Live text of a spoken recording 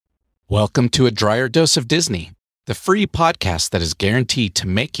Welcome to A Dryer Dose of Disney, the free podcast that is guaranteed to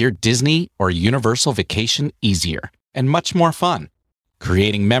make your Disney or Universal vacation easier and much more fun,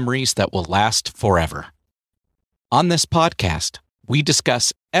 creating memories that will last forever. On this podcast, we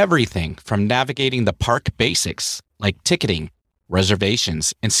discuss everything from navigating the park basics like ticketing,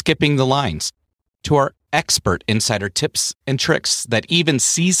 reservations, and skipping the lines, to our expert insider tips and tricks that even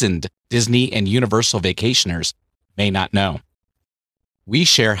seasoned Disney and Universal vacationers may not know. We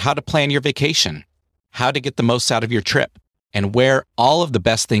share how to plan your vacation, how to get the most out of your trip, and where all of the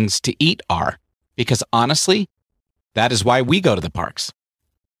best things to eat are, because honestly, that is why we go to the parks.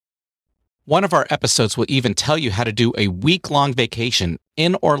 One of our episodes will even tell you how to do a week-long vacation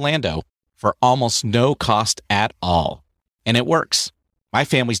in Orlando for almost no cost at all. And it works. My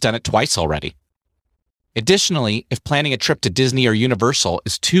family's done it twice already. Additionally, if planning a trip to Disney or Universal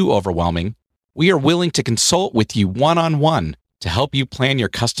is too overwhelming, we are willing to consult with you one-on-one to help you plan your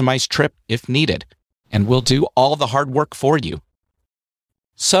customized trip if needed, and we'll do all the hard work for you.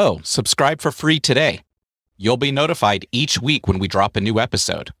 So, subscribe for free today. You'll be notified each week when we drop a new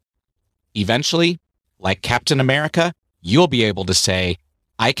episode. Eventually, like Captain America, you'll be able to say,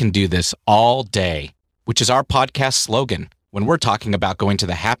 "I can do this all day," which is our podcast slogan when we're talking about going to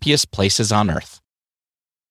the happiest places on Earth.